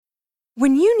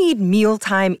When you need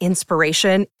mealtime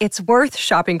inspiration, it's worth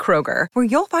shopping Kroger, where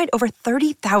you'll find over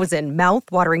 30,000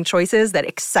 mouth-watering choices that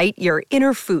excite your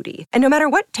inner foodie. And no matter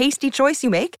what tasty choice you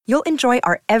make, you'll enjoy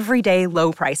our everyday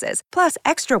low prices, plus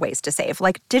extra ways to save,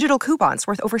 like digital coupons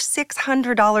worth over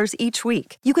 $600 each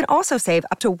week. You can also save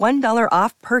up to $1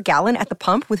 off per gallon at the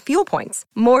pump with fuel points.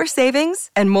 More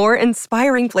savings and more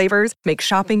inspiring flavors make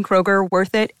shopping Kroger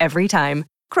worth it every time.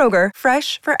 Kroger,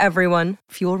 fresh for everyone.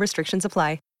 Fuel restrictions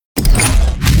apply.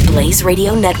 Blaze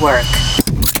Radio Network.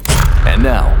 And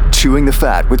now, Chewing the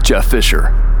Fat with Jeff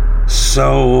Fisher.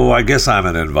 So, I guess I'm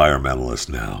an environmentalist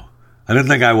now. I didn't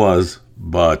think I was,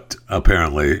 but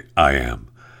apparently I am.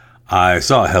 I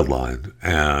saw a headline,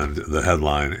 and the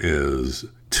headline is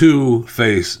 2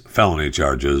 face felony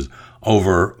charges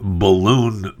over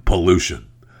balloon pollution.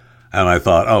 And I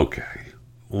thought, okay,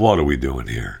 what are we doing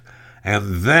here?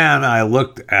 And then I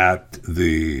looked at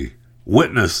the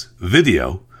witness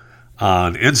video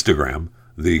on Instagram,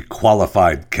 the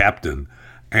qualified captain,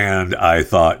 and I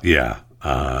thought,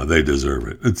 they deserve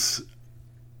it. It's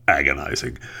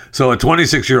agonizing. So a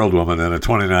 26-year-old woman and a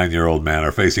 29-year-old man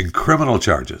are facing criminal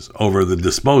charges over the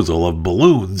disposal of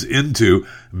balloons into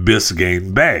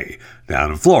Biscayne Bay down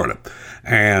in Florida.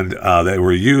 And they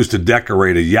were used to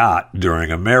decorate a yacht during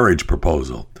a marriage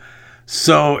proposal.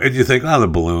 So, and you think, the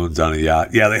balloons on a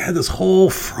yacht. Yeah, they had this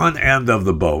whole front end of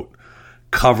the boat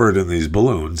covered in these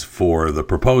balloons for the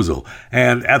proposal.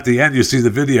 And at the end, you see the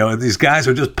video, and these guys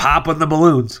are just popping the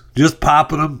balloons, just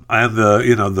popping them, and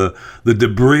the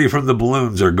debris from the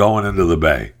balloons are going into the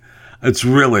bay. It's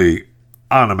really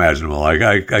unimaginable. Like,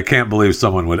 I can't believe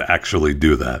someone would actually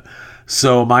do that.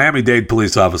 So Miami-Dade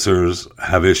police officers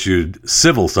have issued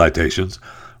civil citations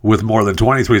with more than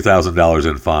 $23,000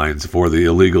 in fines for the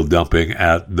illegal dumping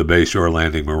at the Bayshore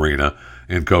Landing Marina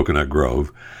in Coconut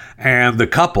Grove. And the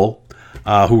couple,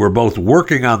 who were both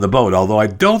working on the boat, although I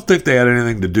don't think they had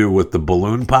anything to do with the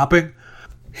balloon popping.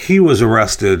 He was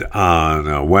arrested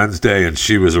on Wednesday and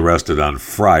she was arrested on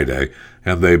Friday,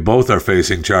 and they both are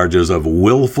facing charges of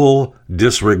willful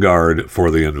disregard for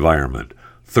the environment,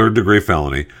 third-degree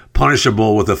felony,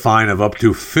 punishable with a fine of up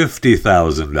to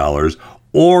 $50,000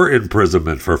 or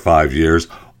imprisonment for 5 years,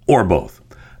 or both.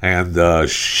 And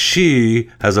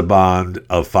she has a bond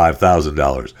of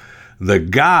 $5,000. The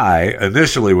guy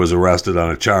initially was arrested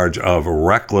on a charge of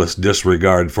reckless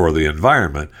disregard for the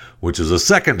environment, which is a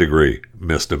second-degree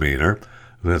misdemeanor.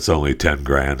 That's only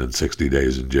 $10,000 and 60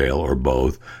 days in jail, or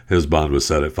both. His bond was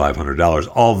set at $500.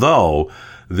 Although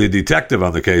the detective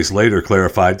on the case later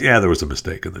clarified, there was a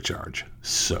mistake in the charge.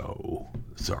 So,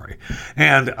 sorry.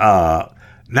 And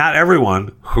not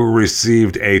everyone who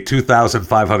received a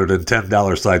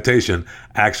 $2,510 citation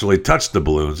actually touched the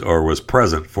balloons or was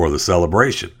present for the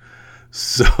celebration.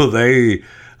 So they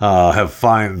have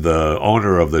fined the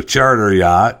owner of the charter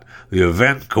yacht, the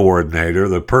event coordinator,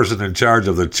 the person in charge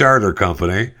of the charter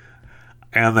company,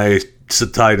 and they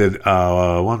cited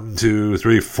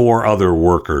 4 other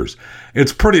workers.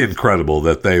 It's pretty incredible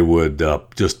that they would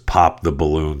just pop the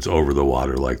balloons over the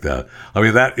water like that. I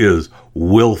mean, that is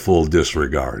willful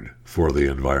disregard for the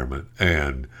environment,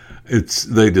 and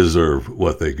they deserve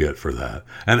what they get for that.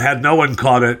 And had no one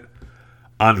caught it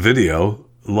on video,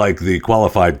 like the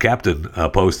qualified captain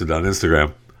posted on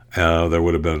Instagram, there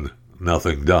would have been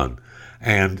nothing done.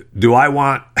 And do I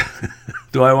want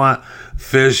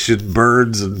fish and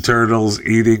birds and turtles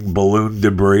eating balloon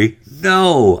debris?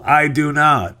 No, I do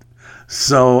not.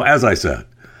 So, as I said,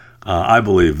 I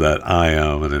believe that I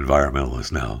am an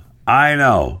environmentalist now. I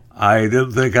know. I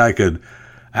didn't think I could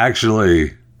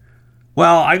actually.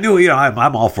 Well, I knew,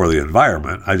 I'm all for the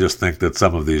environment. I just think that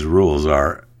some of these rules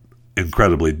are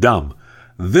incredibly dumb.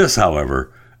 This,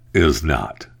 however, is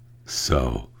not.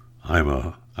 So I'm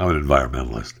an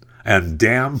environmentalist, and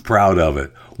damn proud of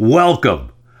it.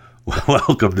 Welcome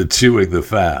to Chewing the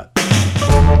Fat.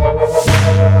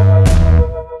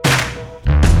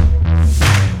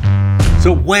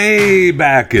 So way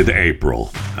back in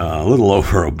April, a little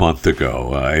over a month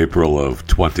ago, April of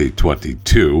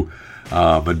 2022,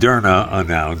 Moderna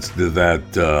announced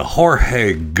that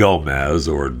Jorge Gomez,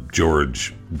 or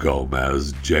George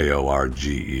Gomez,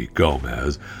 Jorge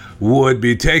Gomez, would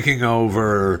be taking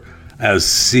over as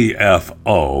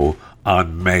CFO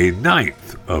on May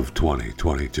 9th of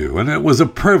 2022. And it was a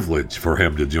privilege for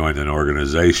him to join an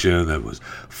organization that was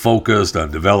focused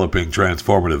on developing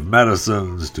transformative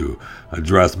medicines to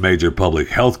address major public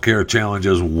health care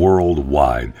challenges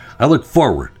worldwide. I look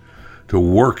forward to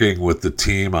working with the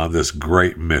team on this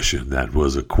great mission. That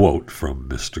was a quote from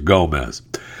Mr. Gomez.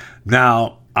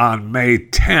 Now, on May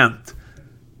 10th,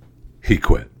 he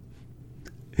quit.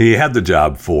 He had the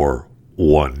job for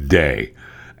one day.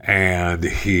 And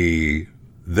he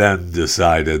then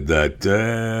decided that,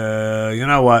 you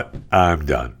know what? I'm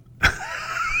done.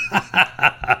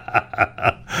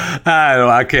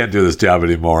 I can't do this job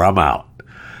anymore. I'm out.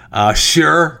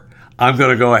 Sure, I'm going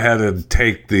to go ahead and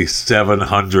take the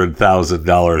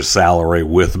 $700,000 salary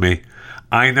with me.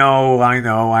 I know,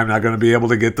 I'm not going to be able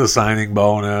to get the signing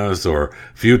bonus or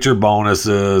future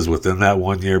bonuses within that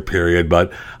 1 year period,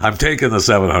 but I'm taking the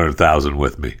 $700,000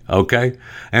 with me, okay?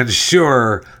 And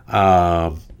sure,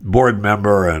 board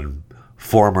member and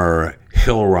former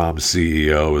Hillrom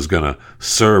CEO is going to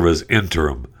serve as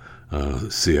interim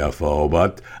CFO,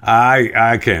 but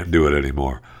I can't do it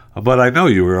anymore. But I know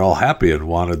you were all happy and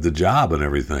wanted the job and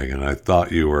everything, and I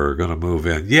thought you were going to move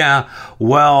in. Yeah,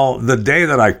 well, the day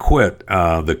that I quit,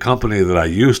 the company that I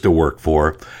used to work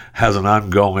for has an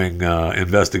ongoing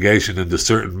investigation into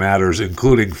certain matters,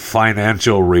 including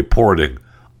financial reporting.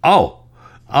 Oh,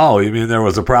 you mean there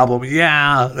was a problem?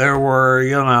 Yeah, there were,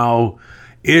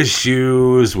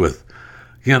 issues with,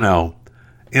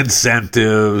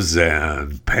 incentives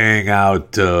and paying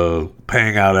out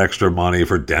extra money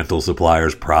for dental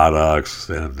suppliers products,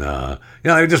 and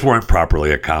they just weren't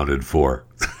properly accounted for.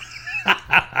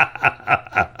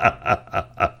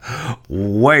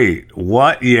 Wait,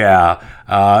 what? Yeah,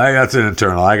 that's an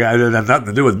internal. It had nothing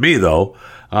to do with me though.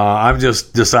 I've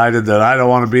just decided that I don't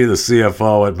want to be the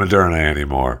CFO at Moderna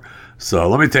anymore. So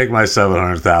let me take my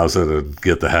 $700,000 and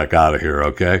get the heck out of here.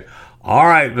 Okay. All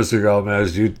right, Mr.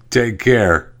 Gomez, you take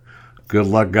care. Good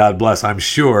luck. God bless. I'm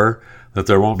sure that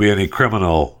there won't be any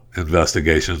criminal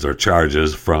investigations or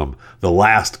charges from the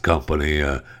last company,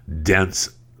 Dense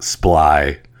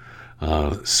Sply,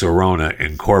 Sorona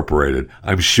Incorporated.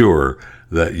 I'm sure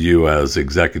that you, as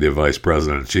Executive Vice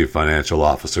President and Chief Financial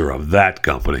Officer of that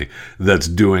company that's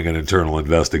doing an internal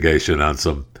investigation on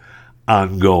some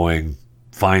ongoing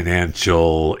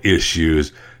financial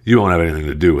issues, you won't have anything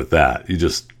to do with that. You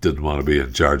just didn't want to be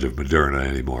in charge of Moderna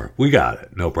anymore. We got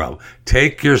it. No problem.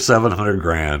 Take your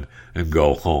 $700,000 and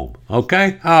go home.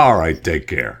 Okay? All right. Take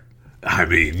care. I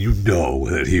mean,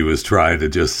 that he was trying to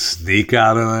just sneak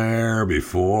out of there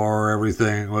before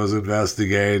everything was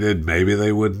investigated. Maybe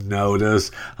they wouldn't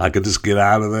notice. I could just get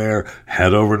out of there,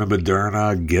 head over to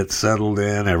Moderna, get settled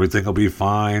in. Everything will be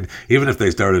fine. Even if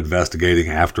they start investigating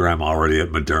after I'm already at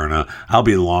Moderna, I'll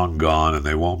be long gone and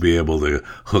they won't be able to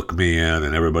hook me in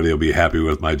and everybody will be happy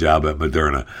with my job at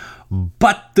Moderna.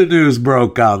 But the news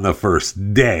broke on the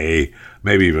first day,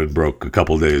 maybe even broke a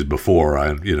couple days before,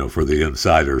 for the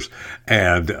insiders.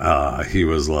 And he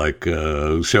was like,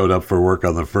 showed up for work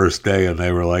on the first day, and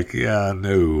they were like, yeah,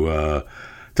 no.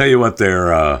 Tell you what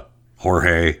there,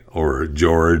 Jorge or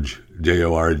George,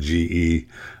 Jorge, you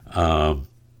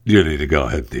need to go.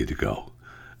 Need to go.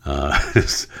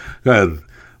 Just go ahead,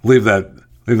 leave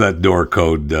that door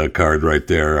code card right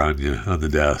there on the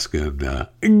desk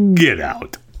and get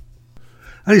out.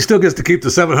 And he still gets to keep the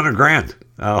 $700,000.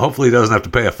 Hopefully he doesn't have to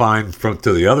pay a fine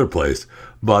to the other place.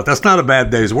 But that's not a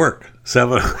bad day's work.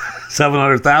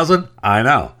 $700,000? I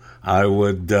know.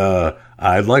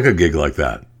 I'd like a gig like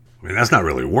that. I mean, that's not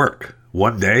really work.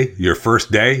 One day, your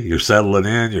first day, you're settling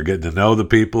in, you're getting to know the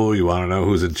people, you want to know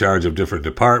who's in charge of different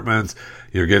departments,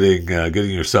 you're getting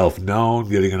yourself known,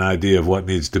 getting an idea of what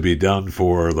needs to be done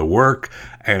for the work,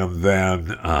 and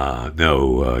then,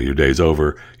 your day's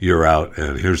over, you're out,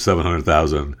 and here's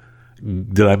 $700,000.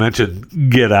 Did I mention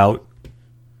get out?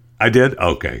 I did?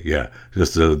 Okay, yeah,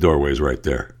 just the doorway's right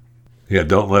there. Yeah,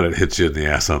 don't let it hit you in the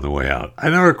ass on the way out. I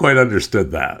never quite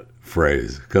understood that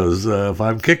phrase, because if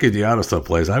I'm kicking you out of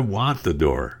someplace, I want the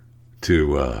door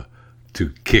to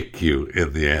kick you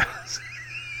in the ass.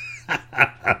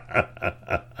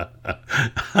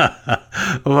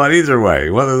 But either way,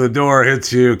 whether the door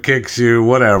hits you, kicks you,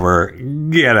 whatever,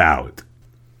 get out.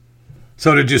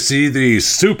 So did you see the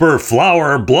super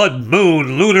flower blood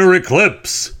moon lunar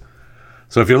eclipse?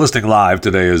 So if you're listening live,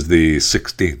 today is the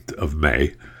 16th of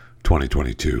May,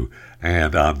 2022,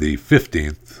 and on the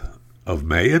 15th of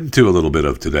May into a little bit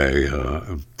of today,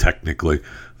 technically,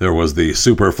 there was the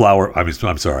super flower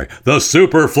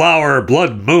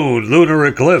blood moon lunar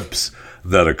eclipse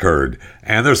that occurred.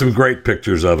 And there's some great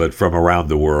pictures of it from around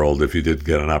the world. If you didn't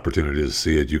get an opportunity to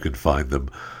see it, you can find them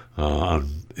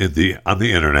on the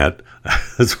internet.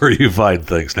 That's where you find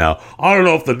things now. I don't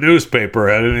know if the newspaper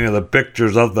had any of the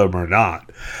pictures of them or not.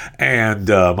 And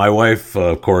my wife,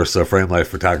 of course, Frame Life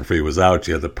Photography, was out.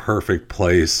 She had the perfect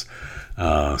place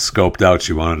scoped out.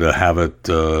 She wanted to have it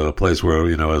a place where,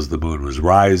 as the moon was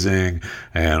rising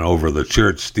and over the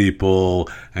church steeple,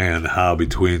 and how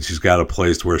she's got a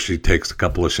place where she takes a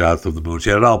couple of shots of the moon.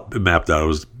 She had it all mapped out. It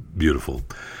was beautiful.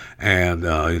 And,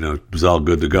 it was all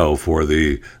good to go for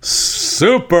the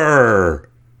super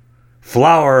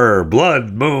flower,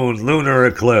 blood, moon, lunar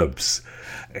eclipse.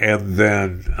 And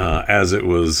then as it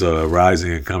was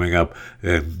rising and coming up,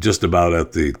 and just about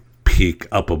at the peak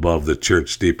up above the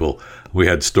church steeple, we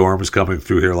had storms coming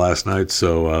through here last night,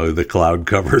 so the cloud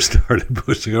cover started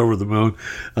pushing over the moon.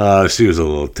 She was a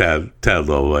little tad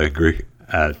little angry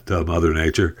at Mother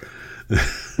Nature.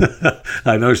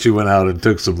 I know she went out and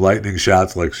took some lightning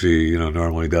shots like she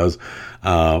normally does,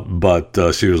 but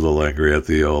she was a little angry at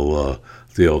the old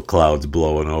clouds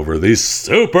blowing over the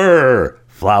super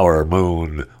flower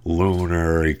moon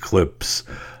lunar eclipse.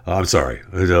 I'm sorry.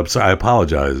 I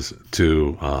apologize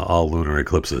to all lunar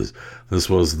eclipses. This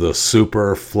was the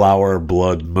super flower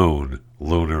blood moon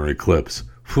lunar eclipse.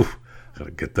 Whew,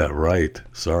 gotta get that right.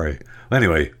 Sorry.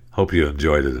 Anyway, hope you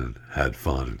enjoyed it and had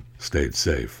fun and stayed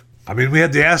safe. I mean, we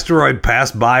had the asteroid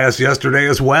pass by us yesterday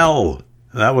as well.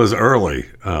 That was early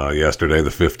yesterday,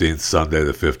 the 15th, Sunday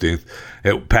the 15th.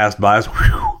 It passed by us.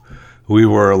 Whew. We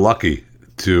were lucky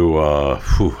to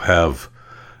have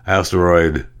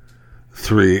asteroid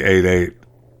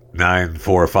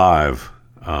 388945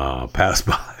 pass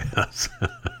by us.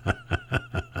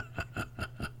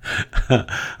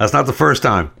 That's not the first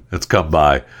time it's come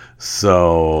by.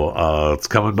 So it's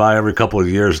coming by every couple of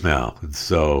years now. And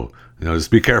so,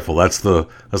 just be careful. That's the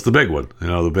big one.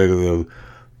 The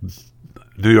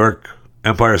New York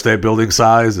Empire State Building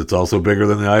size. It's also bigger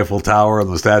than the Eiffel Tower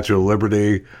and the Statue of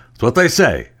Liberty. It's what they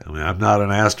say. I mean, I'm not an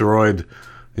asteroid,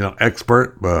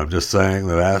 expert, but I'm just saying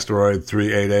that asteroid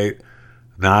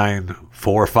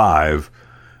 388945,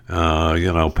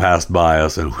 passed by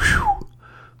us, and whew,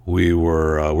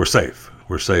 we're safe.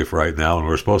 We're safe right now, and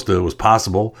it was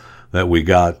possible that we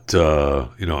got, a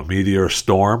meteor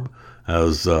storm,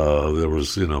 as there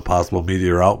was, possible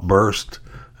meteor outburst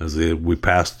as we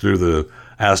passed through the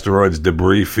asteroid's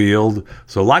debris field.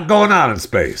 So a lot going on in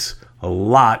space. A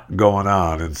lot going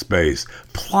on in space.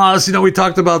 Plus, we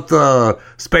talked about the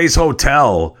space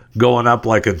hotel going up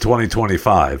like in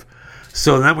 2025.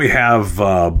 So then we have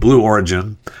Blue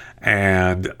Origin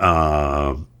and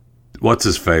what's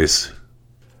his face?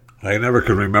 I never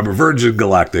can remember. Virgin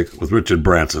Galactic with Richard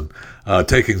Branson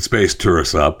taking space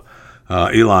tourists up.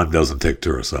 Elon doesn't take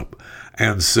tourists up.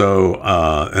 And so,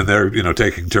 and they're,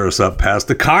 taking tourists up past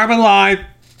the Kármán line.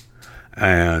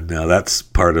 And that's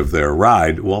part of their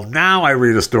ride. Well, now I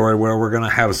read a story where we're going to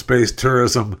have space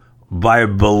tourism by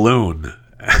balloon.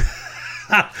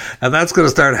 And that's going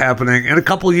to start happening in a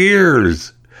couple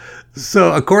years.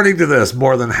 So according to this,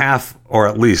 more than half, or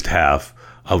at least half,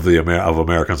 of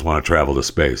Americans want to travel to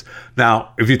space.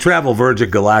 Now, if you travel Virgin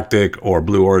Galactic or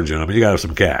Blue Origin, you got to have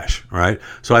some cash, right?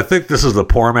 So I think this is the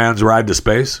poor man's ride to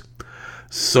space.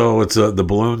 So it's the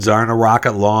balloons aren't a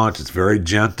rocket launch. It's very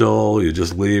gentle. You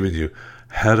just leave and you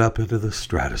head up into the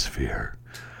stratosphere.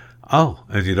 Oh,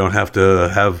 and you don't have to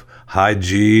have high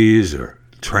G's, or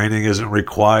training isn't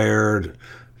required.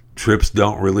 Trips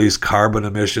don't release carbon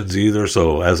emissions either.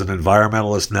 So as an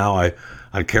environmentalist now,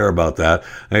 I care about that.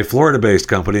 A Florida-based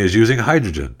company is using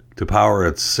hydrogen to power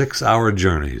its 6-hour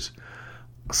journeys.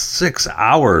 6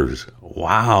 hours.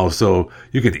 Wow. So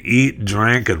you can eat,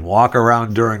 drink, and walk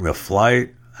around during the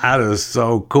flight. That is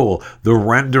so cool. The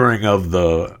rendering of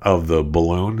the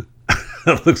balloon,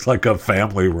 it looks like a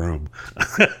family room.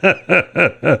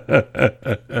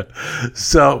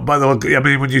 So, by the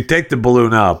way, when you take the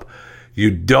balloon up,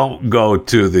 you don't go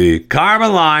to the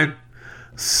Kármán line.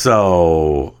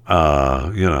 So,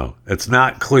 it's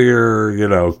not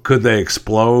clear, could they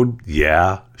explode?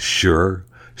 Yeah, sure.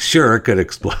 Sure, it could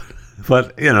explode.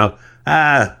 But,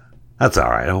 that's all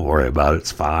right. Don't worry about it.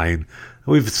 It's fine.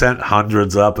 We've sent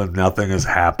hundreds up and nothing has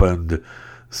happened.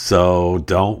 So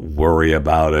don't worry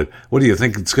about it. What do you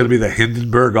think? It's going to be the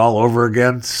Hindenburg all over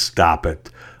again? Stop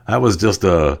it. That was just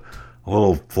a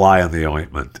little fly in the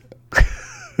ointment.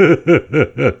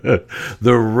 The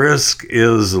risk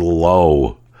is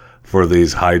low for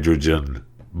these hydrogen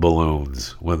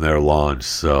balloons when they're launched.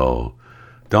 So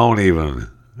don't even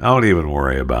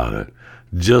worry about it.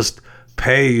 Just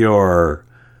pay your,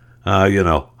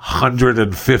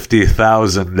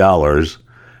 $150,000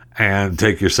 and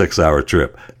take your 6-hour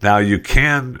trip. Now you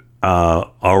can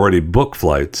already book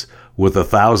flights with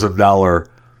 $1,000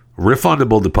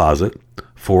 refundable deposit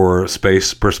for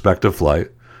Space Perspective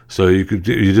flight. So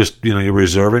you're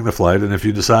reserving the flight, and if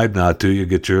you decide not to, you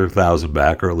get your $1,000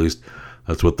 back, or at least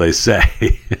that's what they say.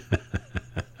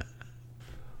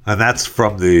 And that's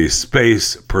from the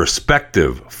Space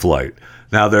Perspective flight.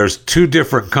 Now, there's 2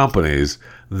 different companies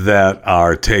that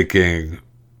are taking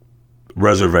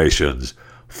reservations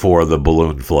for the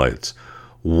balloon flights.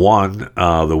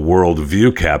 The World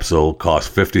View capsule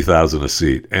cost $50,000 a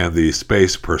seat, and the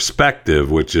Space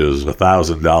Perspective, which is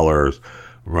 $1,000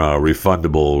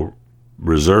 refundable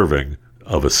reserving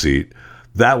of a seat,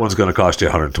 that one's going to cost you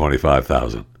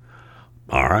 $125,000.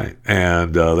 All right,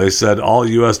 and they said all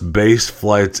U.S. base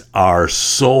flights are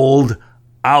sold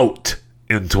out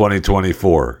in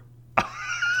 2024.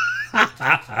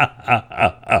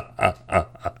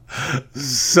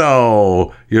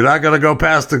 So you're not going to go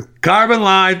past the carbon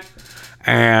line,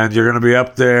 and you're going to be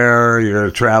up there. You're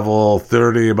going to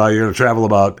travel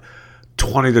about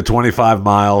 20 to 25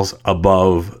 miles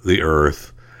above the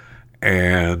Earth,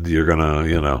 and you're going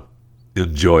to,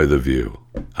 enjoy the view.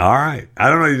 All right. I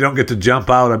don't know. You don't get to jump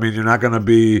out. I mean, you're not going to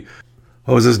be,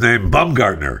 what was his name?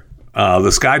 Bumgarner, the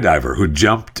skydiver who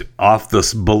jumped off the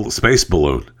space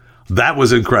balloon. That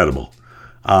was incredible.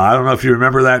 I don't know if you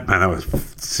remember that. Man,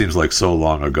 seems like so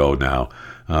long ago now,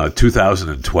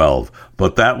 2012.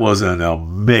 But that was an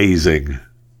amazing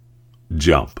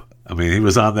jump. I mean, he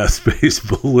was on that space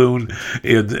balloon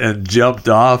and jumped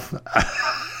off.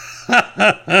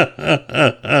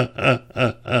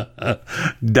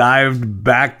 Dived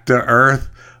back to Earth.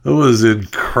 It was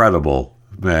incredible,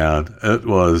 man. It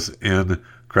was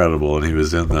incredible. And he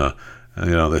was in the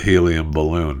helium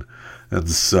balloon. And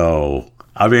so,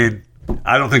 I mean,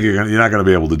 I don't think you're not going to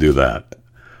be able to do that,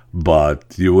 but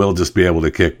you will just be able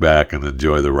to kick back and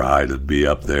enjoy the ride and be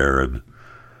up there in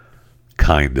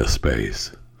kind of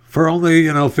space for only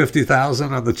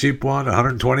 $50,000 on the cheap one,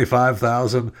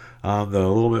 $125,000 on the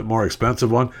little bit more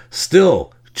expensive one.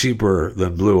 Still cheaper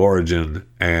than Blue Origin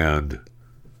and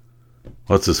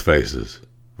what's his face's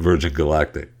Virgin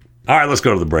Galactic. All right, let's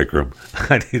go to the break room.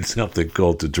 I need something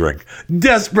cold to drink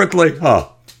desperately.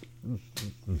 Oh.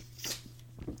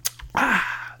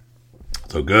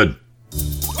 So good.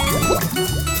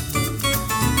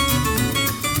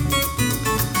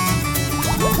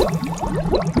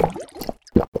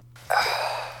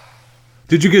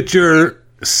 Did you get your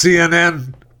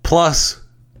CNN Plus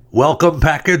welcome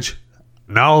package?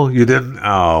 No, you didn't?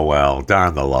 Oh, well,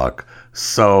 darn the luck.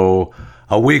 So,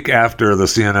 a week after the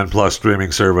CNN Plus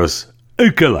streaming service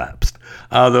collapsed,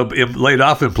 the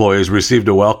laid-off employees received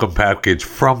a welcome package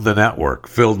from the network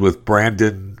filled with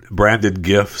branded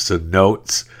gifts and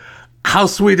notes. How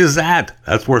sweet is that?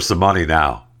 That's worth some money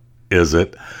now, is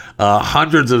it?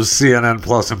 Hundreds of CNN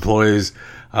Plus employees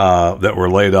that were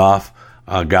laid off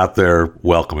got their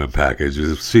welcoming packages,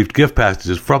 received gift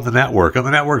packages from the network. And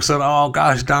the network said, oh,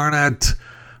 gosh darn it.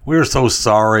 We're so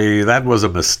sorry. That was a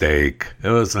mistake. It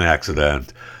was an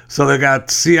accident. So they got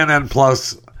CNN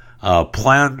Plus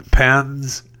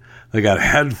pens. They got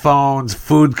headphones,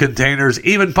 food containers,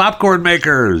 even popcorn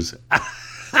makers.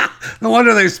 No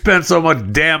wonder they spent so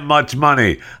much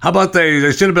money. How about they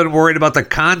should have been worried about the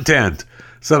content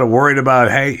instead of worried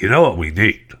about, hey, you know what we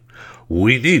need?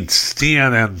 We need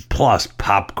CNN Plus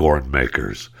popcorn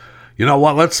makers. You know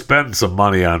what? Let's spend some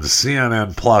money on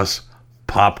CNN Plus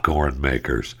popcorn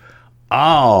makers.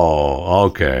 Oh,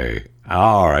 okay.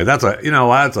 All right. That's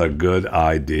a good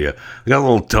idea. They got a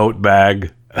little tote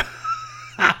bag.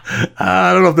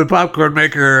 I don't know if the popcorn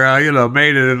maker,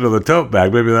 made it into the tote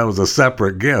bag. Maybe that was a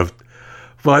separate gift.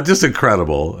 But just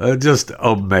incredible. Just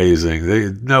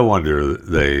amazing. No wonder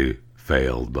they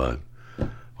failed, but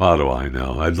how do I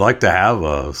know? I'd like to have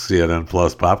a CNN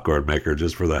Plus popcorn maker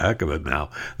just for the heck of it now.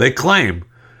 They claim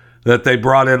that they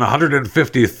brought in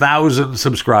 150,000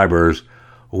 subscribers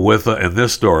in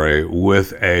this story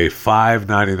with a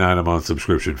 $5.99 a month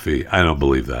subscription fee. I don't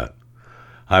believe that.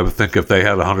 I would think if they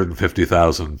had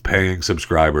 150,000 paying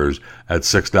subscribers at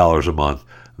 $6 a month,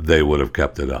 they would have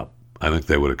kept it up. I think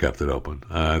they would have kept it open.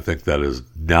 I think that is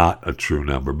not a true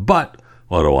number, but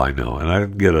what do I know? And I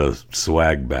didn't get a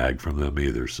swag bag from them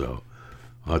either, so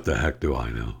what the heck do I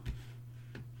know?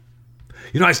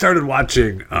 I started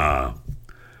watching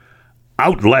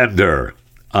Outlander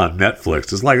on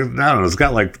Netflix. It's like, I don't know, it's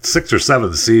got like 6 or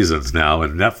 7 seasons now,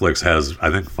 and Netflix has,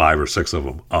 I think, 5 or 6 of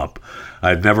them up.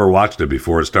 I'd never watched it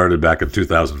before. It started back in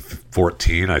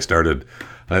 2014. I started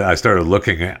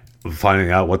looking at,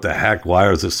 finding out what the heck, why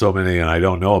is there so many, and I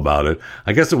don't know about it.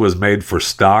 I guess it was made for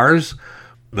Stars.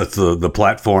 That's the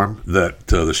platform that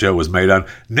the show was made on.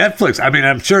 Netflix, I mean,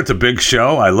 I'm sure it's a big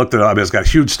show. I looked it up. It's got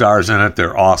huge stars in it.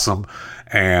 They're awesome.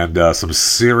 And some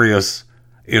serious,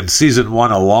 in season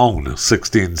 1 alone,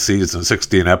 16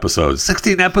 episodes.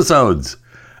 16 episodes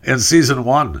in season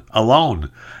 1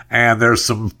 alone. And there's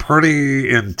some pretty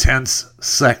intense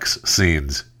sex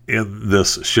scenes in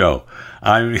this show.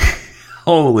 I mean,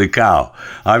 holy cow.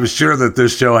 I'm sure that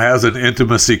this show has an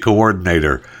intimacy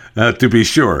coordinator To be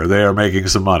sure, they are making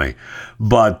some money.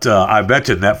 But I bet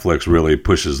you Netflix really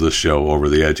pushes this show over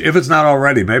the edge. If it's not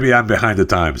already, maybe I'm behind the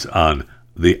times on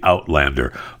The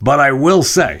Outlander. But I will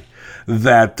say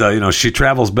that, she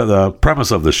travels, the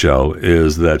premise of the show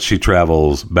is that she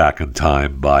travels back in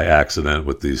time by accident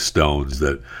with these stones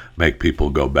that make people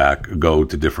go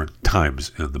to different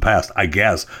times in the past. I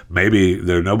guess maybe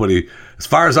nobody, as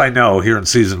far as I know, here in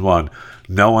season 1,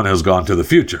 no one has gone to the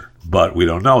future, but we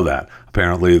don't know that.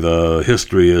 Apparently the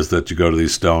history is that you go to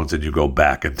these stones and you go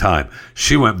back in time.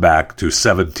 She went back to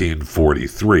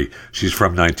 1743. She's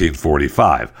from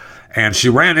 1945. And she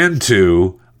ran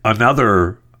into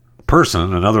another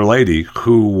lady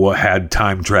who had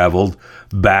time traveled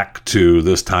back to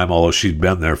this time, although she'd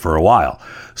been there for a while.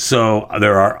 So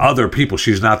there are other people.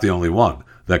 She's not the only one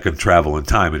that can travel in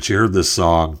time. And she heard this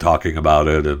song talking about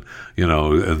it and,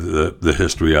 the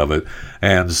history of it.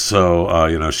 And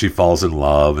so, she falls in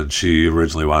love, and she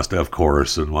originally wants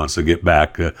to get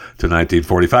back to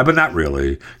 1945, but not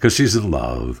really, because she's in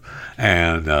love.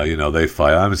 And, they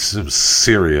fight. I mean, some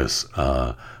serious,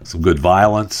 some good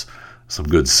violence, some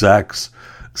good sex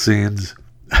scenes,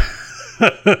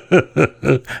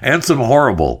 and some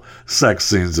horrible sex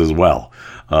scenes as well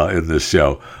in this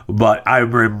show. But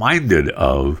I'm reminded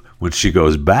of when she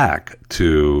goes back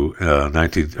to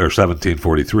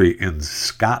 1743 in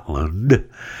Scotland.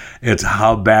 It's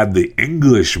how bad the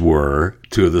English were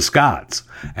to the Scots,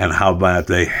 and how bad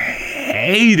they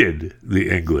hated the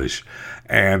English,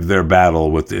 and their battle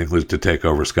with the English to take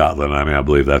over Scotland. I mean, I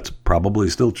believe that's probably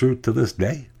still true to this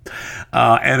day.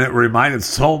 And it reminded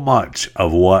so much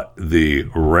of what the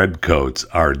Redcoats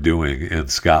are doing in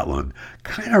Scotland.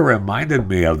 Kind of reminded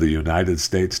me of the United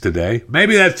States today.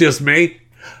 Maybe that's just me,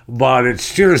 but it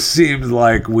sure seems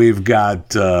like we've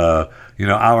got,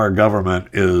 our government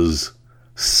is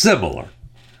similar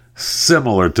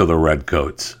to the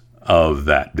Redcoats of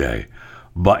that day.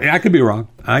 But I could be wrong.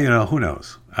 Who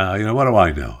knows? What do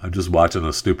I know? I'm just watching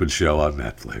a stupid show on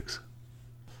Netflix.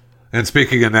 And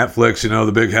speaking of Netflix,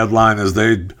 the big headline is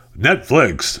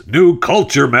Netflix new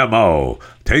culture memo,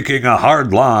 taking a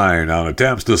hard line on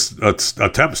attempts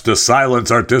to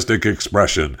silence artistic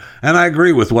expression. And I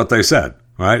agree with what they said,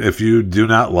 right? If you do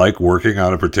not like working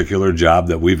on a particular job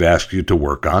that we've asked you to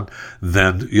work on,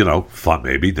 then,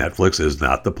 maybe Netflix is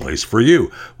not the place for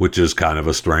you, which is kind of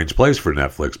a strange place for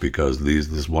Netflix, because this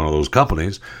is one of those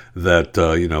companies that,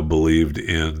 believed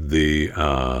in the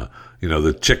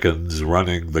chickens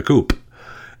running the coop.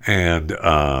 And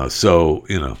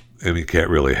you can't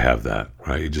really have that,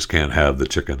 right? You just can't have the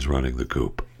chickens running the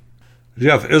coop.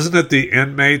 Jeff, isn't it the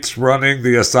inmates running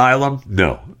the asylum?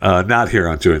 No, not here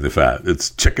on Chewing the Fat.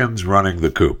 It's chickens running the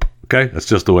coop. Okay, that's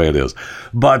just the way it is.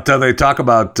 But they talk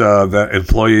about that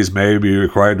employees may be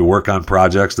required to work on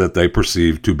projects that they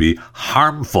perceive to be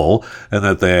harmful, and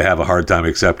that they have a hard time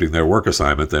accepting their work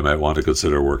assignment. They might want to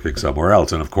consider working somewhere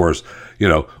else. And of course,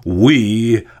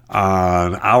 we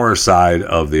on our side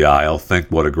of the aisle think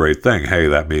what a great thing. Hey,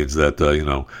 that means that,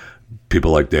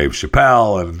 people like Dave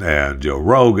Chappelle and Joe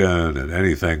Rogan and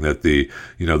anything that the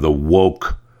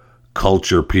woke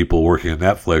culture people working at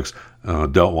Netflix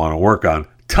don't want to work on.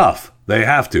 Tough. They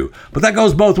have to. But that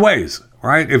goes both ways,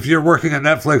 right? If you're working at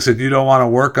Netflix and you don't want to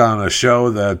work on a show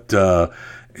that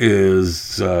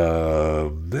is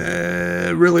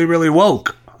really, really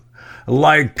woke.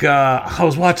 Like, I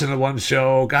was watching the one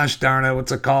show, gosh darn it,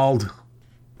 what's it called?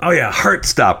 Oh yeah,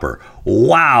 Heartstopper.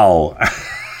 Wow.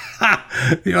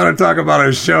 You want to talk about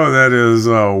a show that is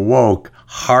woke?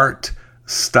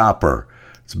 Heartstopper.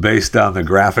 It's based on the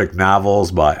graphic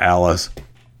novels by Alice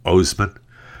Oseman.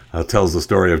 Tells the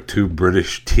story of two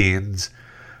British teens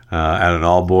at an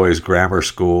all-boys grammar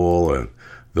school, and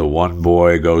the one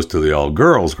boy goes to the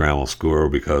all-girls grammar school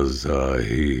because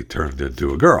he turned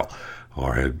into a girl,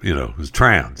 or was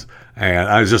trans.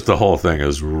 And the whole thing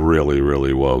is really,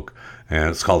 really woke, and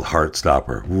it's called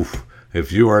Heartstopper. Oof.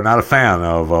 If you are not a fan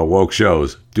of woke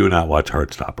shows, do not watch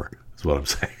Heartstopper. That's what I'm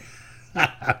saying.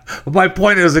 But my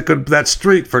point is, that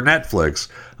street for Netflix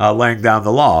laying down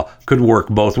the law could work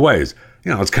both ways.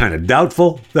 It's kind of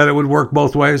doubtful that it would work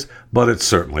both ways, but it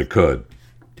certainly could.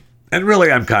 And really,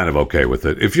 I'm kind of okay with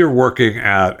it. If you're working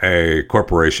at a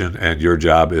corporation and your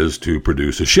job is to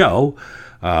produce a show,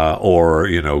 or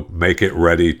make it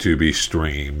ready to be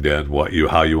streamed, and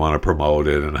how you want to promote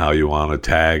it, and how you want to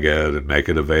tag it and make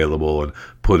it available and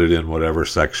put it in whatever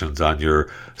sections on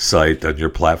your site, on your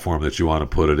platform that you want to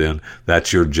put it in,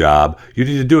 that's your job. You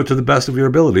need to do it to the best of your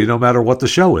ability, no matter what the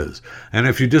show is. And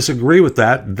if you disagree with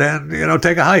that, then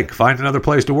take a hike, find another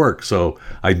place to work. So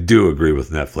I do agree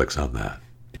with Netflix on that.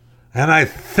 And I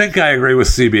think I agree with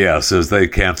CBS as they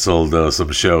canceled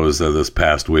some shows this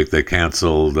past week. They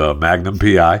canceled Magnum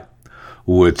PI,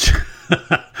 which,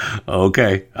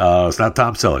 okay, it's not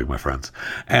Tom Selleck, my friends.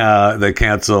 They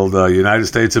canceled United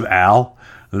States of Al.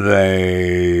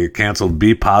 They canceled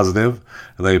Be Positive.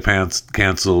 They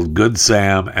canceled Good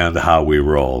Sam and How We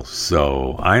Roll.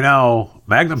 So I know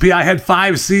Magnum PI had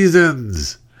 5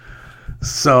 seasons.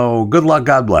 So good luck,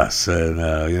 God bless.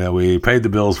 And, we paid the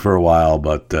bills for a while,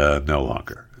 but no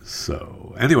longer.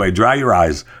 So anyway, dry your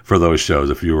eyes for those shows.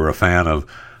 If you were a fan of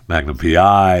Magnum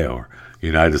PI or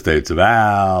United States of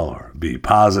Al or Be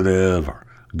Positive or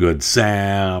Good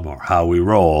Sam or How We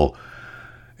Roll,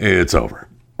 it's over.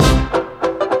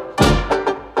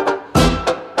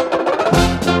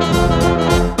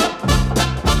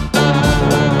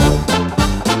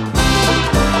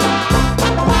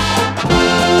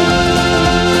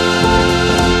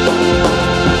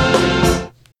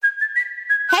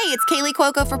 It's Kaylee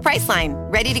Cuoco for Priceline.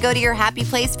 Ready to go to your happy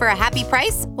place for a happy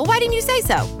price? Well, why didn't you say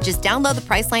so? Just download the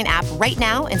Priceline app right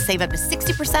now and save up to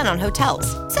 60% on hotels.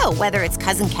 So whether it's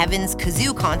Cousin Kevin's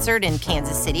Kazoo Concert in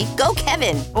Kansas City, go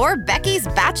Kevin, or Becky's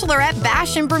Bachelorette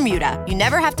Bash in Bermuda, you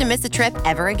never have to miss a trip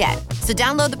ever again. So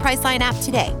download the Priceline app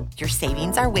today. Your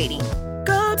savings are waiting.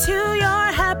 Go to your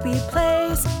happy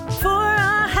place for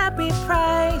a happy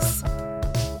price.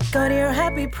 Go to your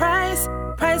happy price,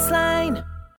 Priceline.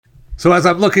 So as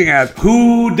I'm looking at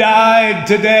who died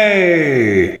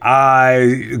today,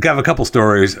 I have a couple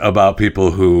stories about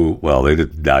people who, well, they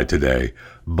didn't die today,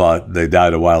 but they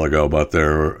died a while ago, but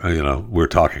we're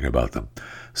talking about them.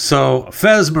 So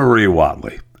Fez Marie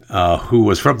Watley, who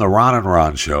was from the Ron and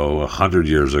Ron show 100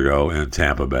 years ago in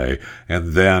Tampa Bay,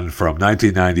 and then from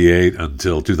 1998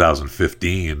 until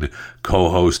 2015,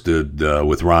 co-hosted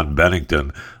with Ron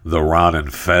Bennington, the Ron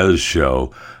and Fez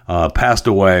show, passed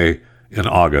away in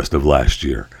August of last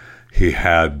year. He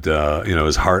had,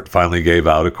 his heart finally gave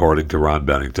out, according to Ron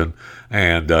Bennington,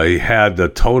 and he had a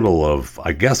total of,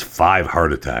 I guess, 5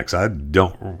 heart attacks. I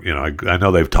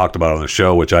know they've talked about it on the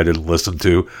show, which I didn't listen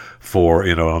to for,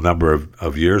 a number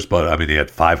of years, but I mean, he had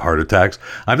 5 heart attacks.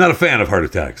 I'm not a fan of heart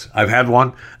attacks. I've had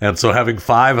one, and so having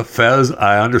 5, Fez,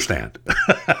 I understand.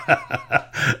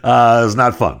 It's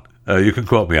not fun. You can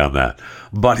quote me on that.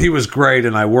 But he was great,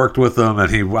 and I worked with him,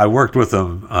 I worked with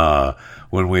him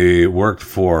when we worked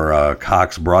for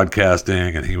Cox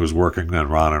Broadcasting, and he was working on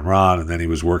Ron and Ron, and then he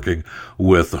was working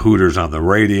with the Hooters on the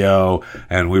radio,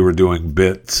 and we were doing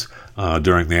bits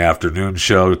during the afternoon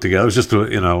show together. It was just,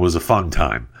 it was a fun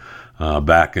time.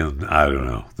 Back in, I don't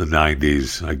know, the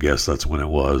 90s, I guess that's when it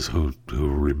was. Who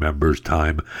remembers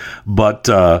time? But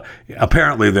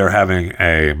apparently they're having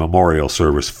a memorial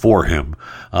service for him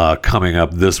coming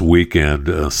up this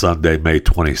weekend, Sunday, May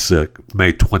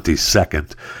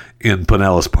 22nd, in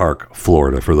Pinellas Park,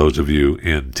 Florida, for those of you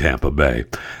in Tampa Bay.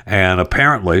 And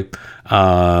apparently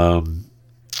they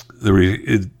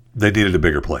needed a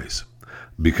bigger place,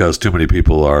 because too many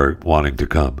people are wanting to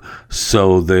come.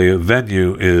 So the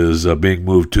venue is being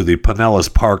moved to the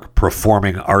Pinellas Park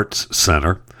Performing Arts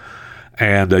Center.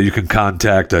 And you can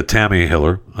contact Tammy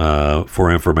Hiller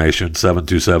for information,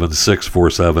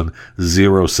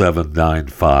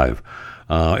 727-647-0795.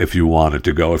 If you wanted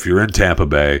to go. If you're in Tampa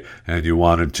Bay and you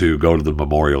wanted to go to the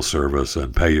memorial service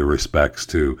and pay your respects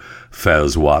to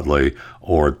Fez Watley,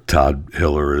 or Todd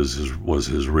Hiller was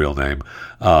his real name,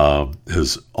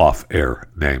 his off-air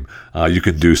name, you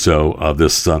can do so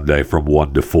this Sunday from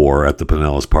 1 to 4 at the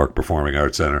Pinellas Park Performing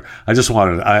Arts Center. I just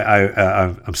wanted,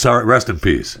 I'm sorry, rest in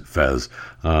peace, Fez.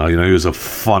 He was a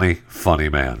funny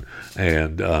man.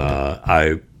 And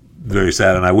very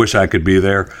sad, and I wish I could be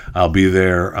there. I'll be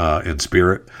there in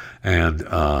spirit, and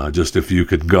just if you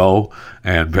could go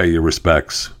and pay your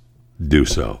respects, do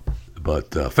so.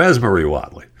 But Fez Marie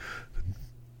Watley,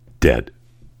 dead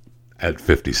at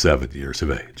 57 years of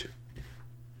age.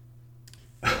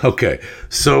 Okay,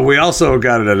 so we also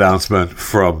got an announcement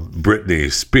from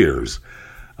Britney Spears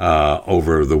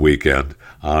over the weekend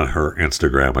on her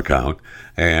Instagram account,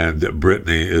 and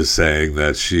Britney is saying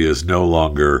that she is no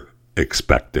longer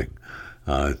expecting.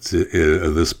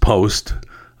 This post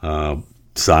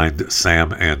signed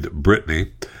Sam and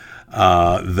Brittany,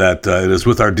 that it is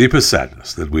with our deepest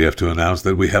sadness that we have to announce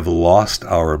that we have lost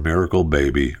our miracle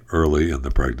baby early in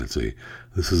the pregnancy.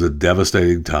 This is a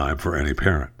devastating time for any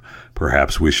parent.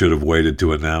 Perhaps we should have waited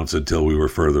to announce until we were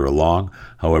further along.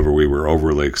 However, we were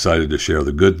overly excited to share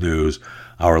the good news.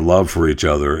 Our love for each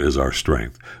other is our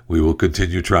strength. We will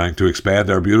continue trying to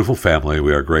expand our beautiful family.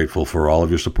 We are grateful for all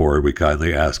of your support. We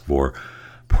kindly ask for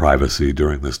privacy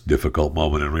during this difficult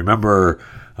moment. And remember,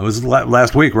 It was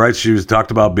last week, right? She was talked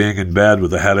about being in bed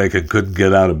with a headache and couldn't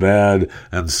get out of bed.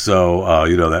 And so,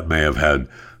 that may have had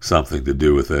something to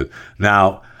do with it.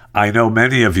 Now, I know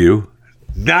many of you,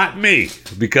 not me,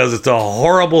 because it's a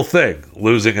horrible thing,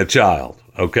 losing a child,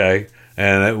 okay?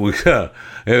 And it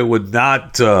would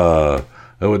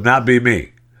not be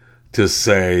me to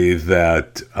say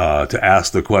that, to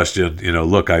ask the question,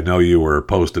 look, I know you were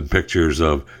posting pictures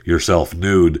of yourself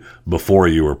nude before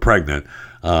you were pregnant,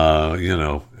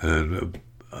 and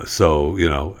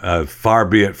so, far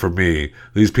be it from me,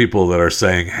 these people that are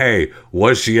saying, hey,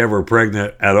 was she ever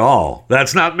pregnant at all?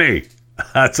 That's not me.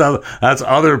 That's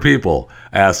other people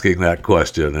asking that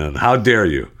question. And how dare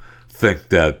you think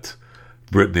that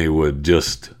Brittany would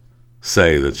just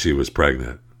say that she was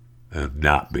pregnant and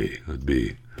not be? It'd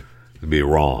be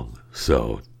wrong.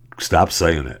 So stop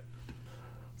saying it.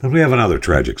 Then we have another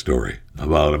tragic story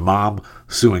about a mom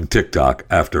suing TikTok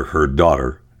after her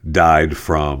daughter died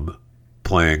from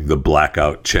playing the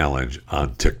blackout challenge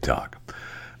on TikTok.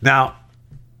 Now,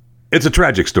 it's a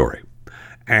tragic story,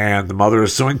 and the mother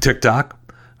is suing TikTok.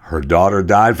 Her daughter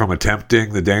died from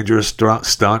attempting the dangerous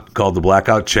stunt called the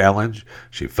blackout challenge.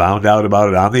 She found out about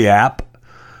it on the app.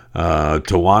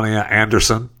 Tawania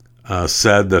Anderson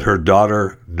said that her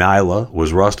daughter, Nyla,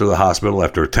 was rushed to the hospital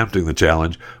after attempting the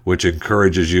challenge, which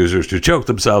encourages users to choke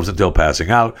themselves until passing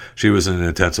out. She was in an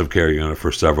intensive care unit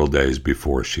for several days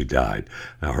before she died.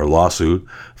 Now, her lawsuit,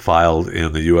 filed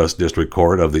in the U.S. District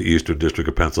Court of the Eastern District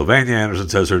of Pennsylvania, Anderson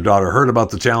says her daughter heard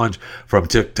about the challenge from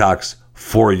TikTok's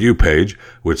For You page,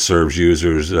 which serves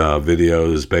users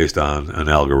videos based on an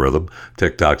algorithm.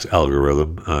 TikTok's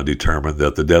algorithm determined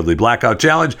that the deadly blackout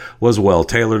challenge was well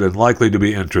tailored and likely to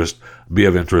be of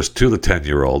interest to the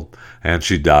 10-year-old, and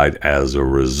she died as a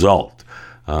result.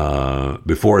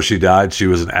 Before she died, she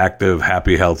was an active,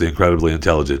 happy, healthy, incredibly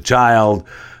intelligent child,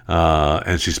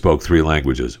 and she spoke 3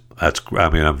 languages.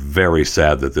 I'm very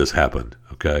sad that this happened,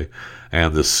 okay?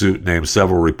 And the suit named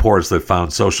several reports that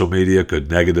found social media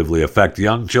could negatively affect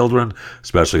young children,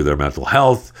 especially their mental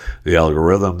health. The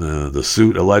algorithm, the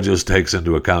suit alleges, takes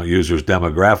into account users'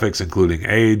 demographics, including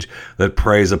age, that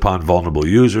preys upon vulnerable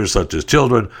users, such as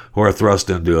children, who are thrust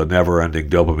into a never-ending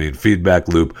dopamine feedback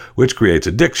loop, which creates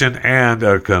addiction and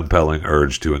a compelling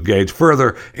urge to engage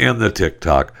further in the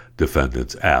TikTok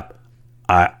defendant's app.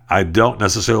 I don't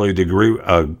necessarily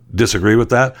disagree with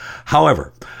that.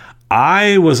 However,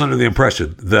 I was under the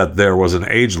impression that there was an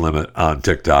age limit on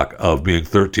TikTok of being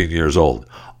 13 years old.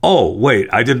 Oh, wait,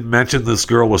 I didn't mention this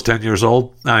girl was 10 years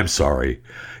old? I'm sorry.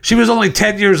 She was only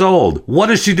 10 years old. What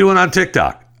is she doing on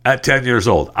TikTok at 10 years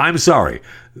old? I'm sorry.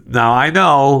 Now, I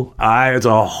know it's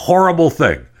a horrible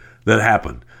thing that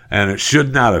happened, and it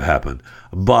should not have happened.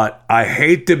 But I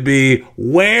hate to be,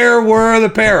 where were the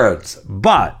parents?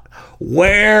 But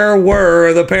where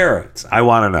were the parents? I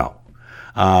want to know.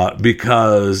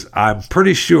 Because I'm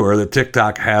pretty sure that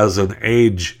TikTok has an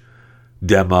age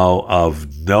demo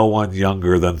of no one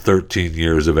younger than 13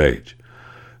 years of age.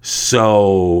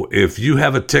 So if you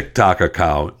have a TikTok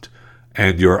account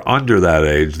and you're under that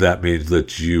age, that means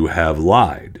that you have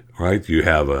lied, right? You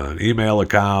have an email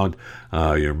account,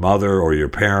 your mother or your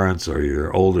parents or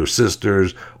your older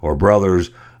sisters or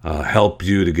brothers help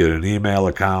you to get an email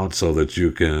account so that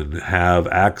you can have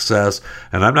access.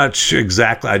 And I'm not sure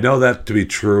exactly, I know that to be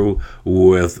true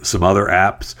with some other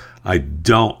apps. I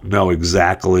don't know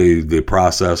exactly the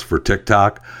process for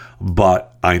TikTok,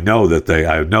 but I know that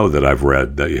I've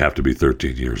read that you have to be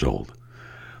 13 years old.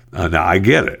 Now I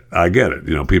get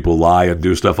it. People lie and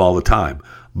do stuff all the time.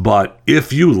 But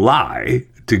if you lie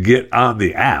to get on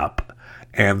the app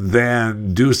and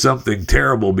then do something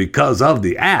terrible because of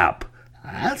the app,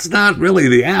 that's not really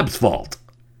the app's fault.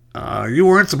 You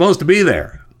weren't supposed to be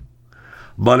there.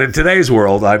 But in today's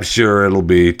world, I'm sure it'll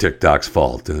be TikTok's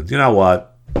fault. And you know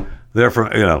what? They're from,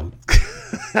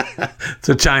 it's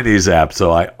a Chinese app,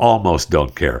 so I almost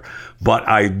don't care. But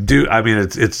I do,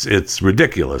 it's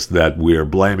ridiculous that we're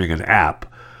blaming an app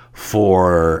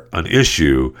for an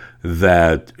issue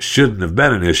that shouldn't have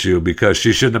been an issue because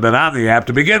she shouldn't have been on the app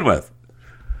to begin with.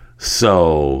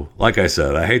 So, like I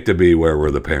said, I hate to be where were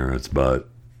the parents, but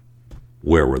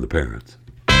where were the parents?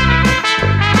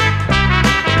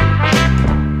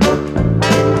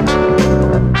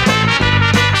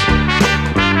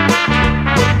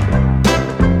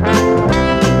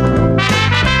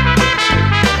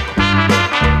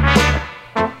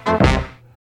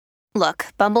 Look,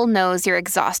 Bumble knows you're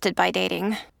exhausted by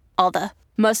dating. All the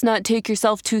must not take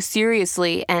yourself too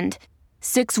seriously and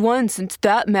 6'1" since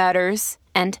that matters.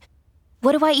 And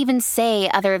what do I even say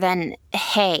other than,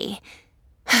 hey?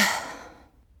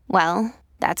 Well,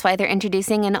 that's why they're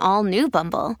introducing an all-new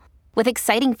Bumble With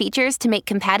exciting features to make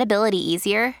compatibility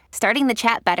easier, starting the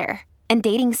chat better, and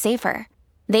dating safer.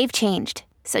 They've changed,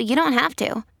 so you don't have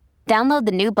to. Download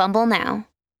the new Bumble now.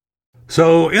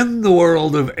 So in the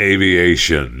world of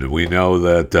aviation, we know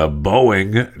that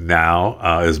Boeing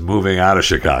now is moving out of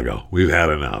Chicago. We've had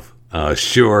enough.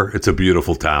 Sure, it's a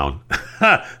beautiful town,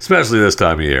 especially this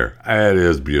time of year. It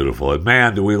is beautiful. And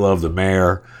man, do we love the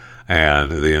mayor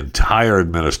and the entire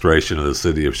administration of the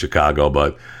city of Chicago.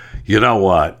 But you know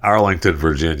what? Arlington,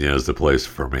 Virginia is the place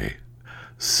for me.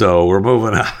 So we're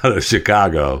moving out of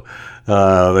Chicago.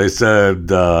 They said,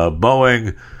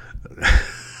 Boeing...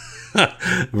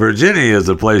 Virginia is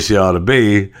the place you ought to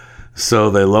be, so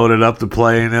they loaded up the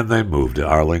plane and they moved to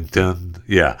Arlington.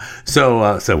 Yeah,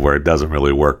 so where it doesn't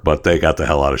really work, but they got the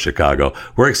hell out of Chicago.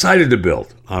 We're excited to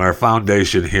build on our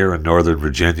foundation here in Northern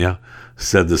Virginia,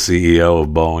 said the CEO of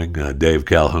Boeing, Dave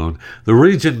Calhoun. The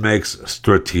region makes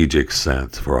strategic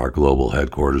sense for our global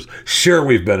headquarters. Sure,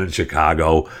 we've been in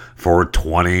Chicago for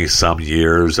 20-some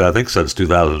years, I think since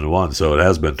 2001, so it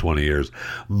has been 20 years.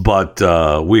 But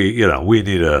we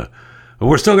need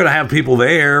we're still going to have people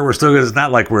there. It's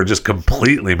not like we're just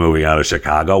completely moving out of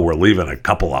Chicago. We're leaving a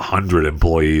couple of hundred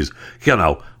employees,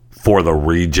 for the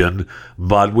region.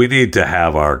 But we need to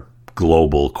have our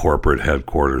global corporate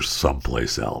headquarters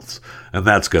someplace else. And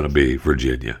that's going to be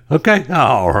Virginia. Okay?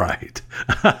 All right.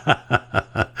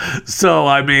 So,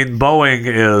 Boeing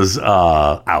is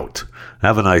out.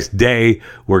 Have a nice day.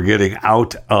 We're getting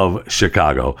out of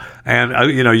Chicago. And,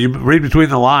 you read between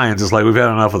the lines. It's like we've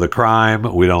had enough of the crime.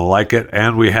 We don't like it.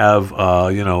 And we have,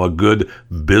 a good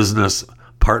business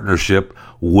partnership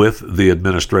with the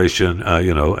administration,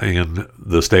 in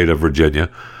the state of Virginia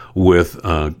with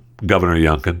Governor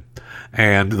Youngkin.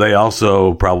 And they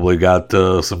also probably got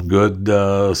some good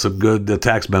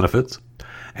tax benefits.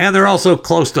 And they're also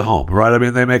close to home, right?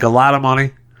 They make a lot of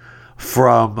money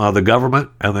from the government,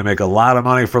 and they make a lot of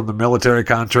money from the military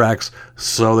contracts,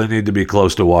 so they need to be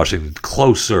closer to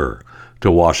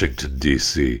Washington,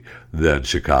 D.C. than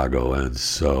Chicago. And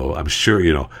so I'm sure,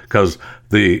 because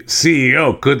the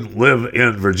CEO couldn't live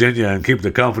in Virginia and keep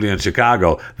the company in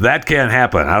Chicago. That can't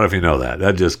happen. I don't know if you know that.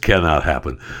 That just cannot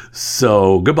happen.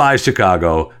 So goodbye,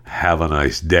 Chicago. Have a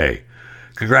nice day.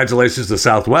 Congratulations to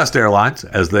Southwest Airlines,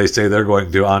 as they say they're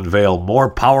going to unveil more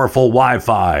powerful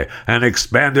Wi-Fi and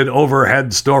expanded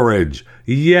overhead storage.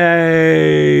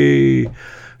 Yay!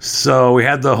 So we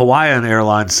had the Hawaiian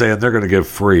Airlines saying they're going to give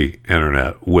free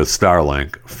internet with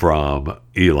Starlink from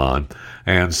Elon.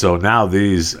 And so now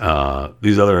these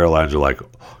other airlines are like,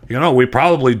 we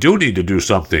probably do need to do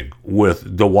something with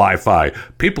the Wi-Fi.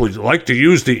 People like to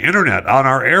use the internet on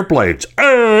our airplanes.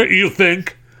 You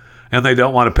think? And they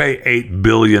don't want to pay $8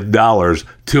 billion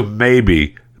to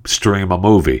maybe stream a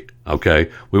movie, okay?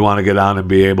 We want to get on and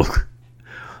be able...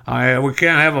 we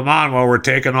can't have them on while we're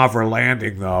taking off or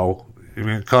landing, though.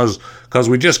 Because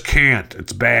we just can't.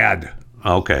 It's bad.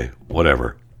 Okay,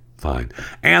 whatever. Fine.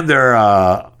 And they're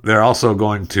also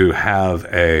going to have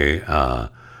a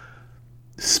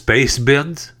space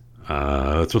bins.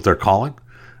 That's what they're calling.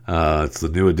 It's the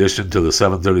new addition to the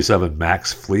 737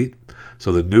 MAX fleet.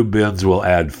 So the new bins will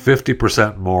add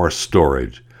 50% more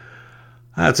storage.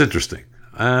 That's interesting.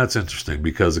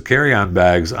 Because the carry-on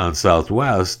bags on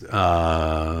Southwest,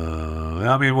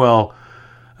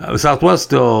 Southwest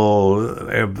still,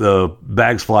 the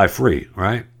bags fly free,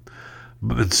 right?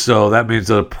 And so that means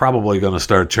they're probably going to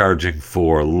start charging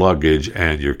for luggage,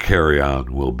 and your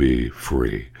carry-on will be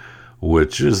free,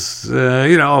 which is,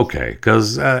 okay,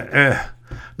 because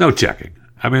no checking.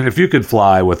 If you could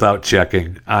fly without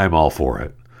checking, I'm all for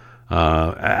it.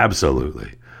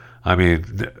 Absolutely.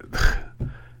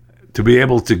 To be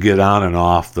able to get on and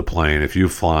off the plane, if you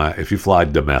fly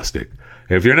domestic,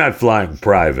 if you're not flying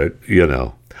private,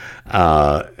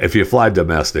 if you fly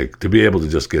domestic, to be able to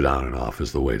just get on and off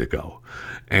is the way to go.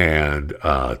 And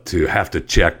to have to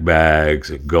check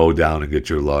bags and go down and get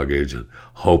your luggage and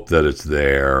hope that it's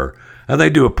there. And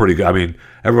they do a pretty good,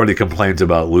 everybody complains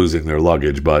about losing their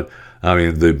luggage, but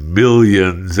the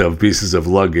millions of pieces of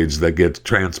luggage that get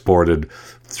transported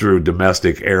through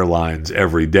domestic airlines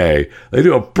every day, they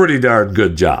do a pretty darn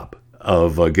good job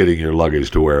of getting your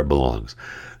luggage to where it belongs.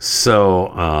 So,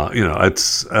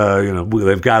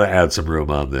 they've got to add some room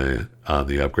on the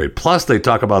upgrade. Plus, they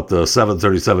talk about the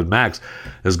 737 MAX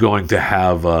is going to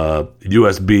have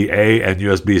USB-A and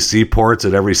USB-C ports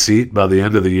at every seat by the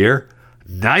end of the year.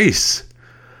 Nice.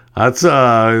 That's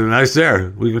nice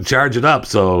there. We can charge it up,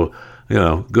 so...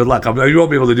 good luck. You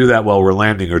won't be able to do that while we're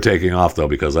landing or taking off, though,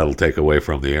 because that'll take away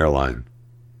from the airline.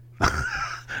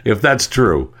 If that's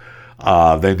true,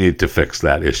 they need to fix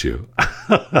that issue.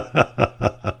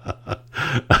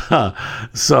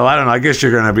 So I don't know. I guess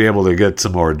you're going to be able to get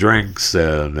some more drinks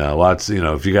and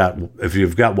if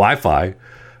you've got Wi-Fi,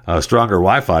 stronger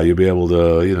Wi-Fi, you'll be able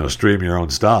to stream your own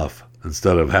stuff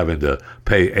instead of having to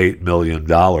pay $8 million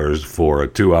for a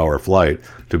 2-hour flight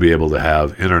to be able to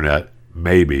have internet,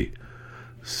 maybe.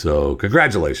 So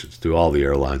congratulations to all the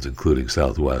airlines, including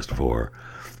Southwest, for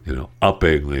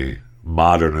upping the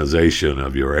modernization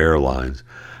of your airlines.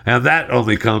 And that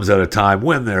only comes at a time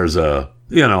when there's a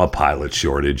pilot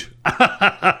shortage.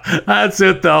 That's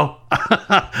it, though.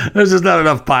 There's just not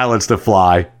enough pilots to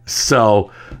fly.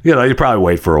 So, you probably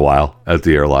wait for a while at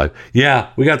the airline. Yeah,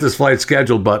 we got this flight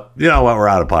scheduled, but you know what? We're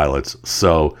out of pilots.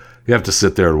 So you have to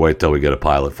sit there and wait till we get a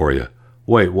pilot for you.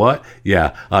 Wait, what?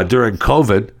 Yeah. During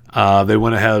COVID, they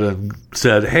went ahead and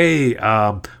said, hey,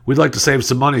 we'd like to save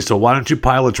some money, so why don't you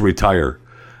pilots retire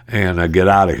and get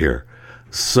out of here?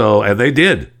 So, and they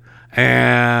did.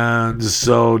 And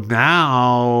so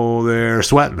now they're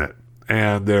sweating it.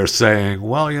 And they're saying,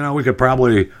 well, we could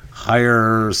probably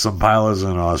hire some pilots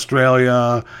in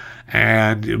Australia.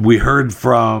 And we heard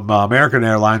from American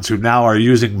Airlines, who now are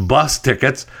using bus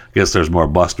tickets. I guess there's more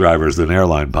bus drivers than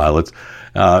airline pilots.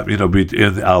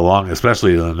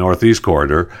 Especially in the Northeast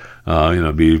corridor,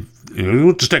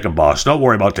 just take a bus. Don't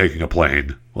worry about taking a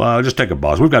plane. Well, just take a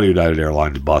bus. We've got a United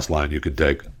Airlines bus line you can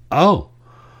take. Oh,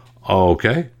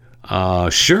 okay.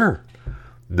 Sure.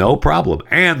 No problem.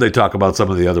 And they talk about some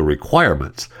of the other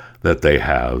requirements that they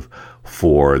have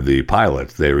for the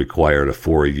pilots. They required a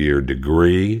 4-year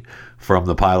degree from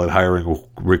the pilot hiring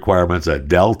requirements at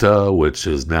Delta, which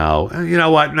is now, you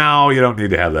know what? No, you don't need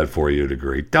to have that 4-year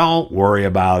degree. Don't worry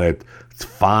about it. It's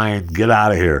fine. Get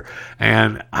out of here.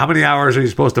 And how many hours are you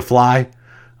supposed to fly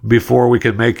before we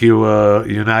can make you a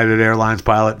United Airlines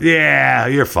pilot? Yeah,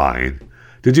 you're fine.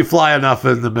 Did you fly enough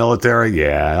in the military?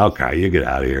 Yeah, okay, you get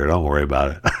out of here. Don't worry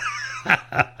about it.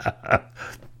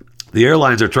 The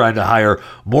airlines are trying to hire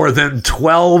more than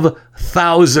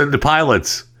 12,000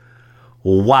 pilots.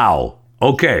 Wow.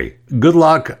 Okay. Good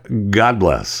luck. God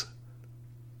bless.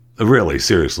 Really,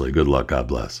 seriously, good luck. God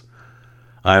bless.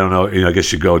 I don't know. I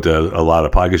guess you go to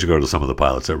I guess you go to some of the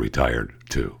pilots that retired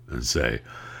too and say,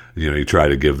 you try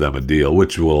to give them a deal,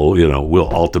 which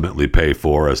we'll ultimately pay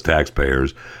for as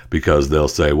taxpayers, because they'll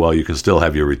say, well, you can still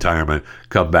have your retirement,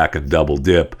 come back and double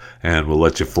dip, and we'll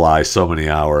let you fly so many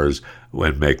hours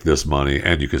and make this money,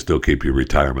 and you can still keep your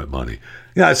retirement money.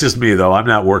 Yeah, it's just me, though. I'm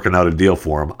not working out a deal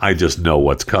for them. I just know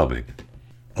what's coming.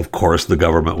 Of course, the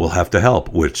government will have to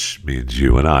help, which means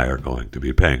you and I are going to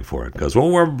be paying for it. Because,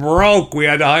 we're broke. We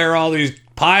had to hire all these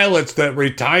pilots that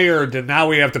retired, and now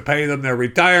we have to pay them their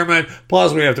retirement.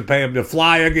 Plus, we have to pay them to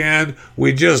fly again.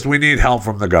 We need help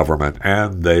from the government,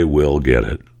 and they will get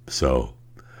it. So,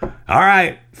 all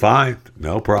right, fine,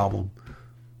 no problem.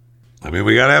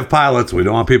 We got to have pilots. We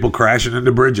don't want people crashing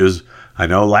into bridges. I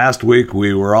know last week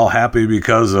we were all happy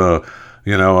because a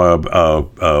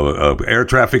air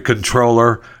traffic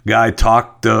controller guy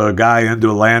talked a guy into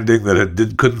a landing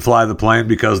that couldn't fly the plane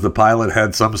because the pilot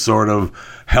had some sort of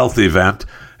health event.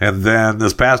 And then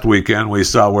this past weekend we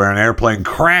saw where an airplane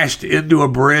crashed into a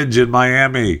bridge in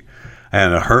Miami,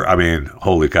 and it hurt.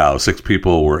 Holy cow! 6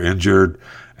 people were injured,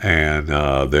 and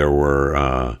there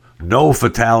were no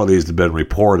fatalities have been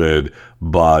reported,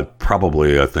 but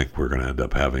probably I think we're going to end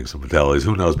up having some fatalities.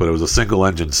 Who knows? But it was a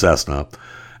single-engine Cessna,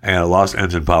 and it lost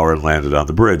engine power and landed on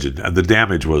the bridge. And the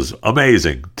damage was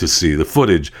amazing to see the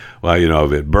footage,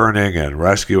 of it burning and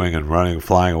rescuing and running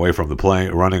away from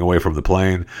the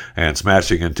plane and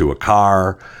smashing into a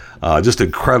car. Just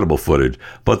incredible footage.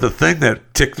 But the thing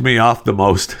that ticked me off the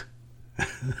most,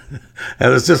 and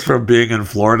it's just from being in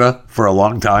Florida for a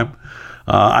long time,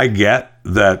 I get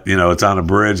that, it's on a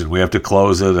bridge and we have to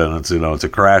close it, and it's, it's a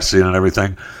crash scene and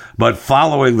everything. But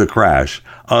following the crash,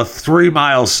 a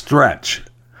 3-mile stretch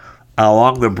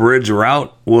along the bridge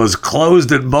route was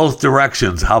closed in both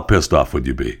directions. How pissed off would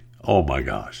you be? Oh my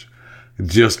gosh.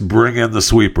 Just bring in the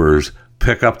sweepers,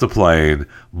 pick up the plane,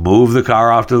 move the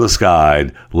car off to the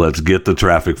side. Let's get the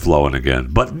traffic flowing again.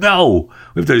 But no,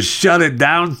 we have to shut it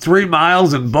down 3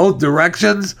 miles in both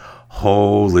directions.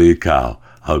 Holy cow.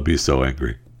 I would be so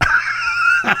angry.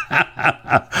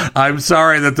 I'm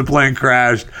sorry that the plane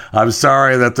crashed. I'm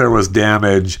sorry that there was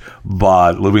damage,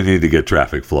 but we need to get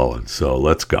traffic flowing. So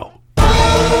let's go.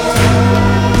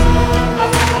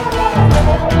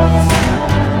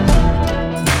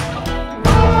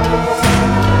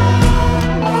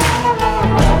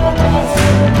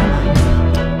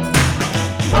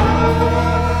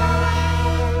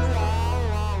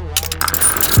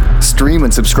 Stream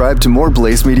and subscribe to more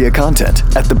Blaze Media content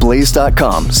at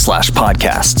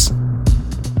theblaze.com/podcasts.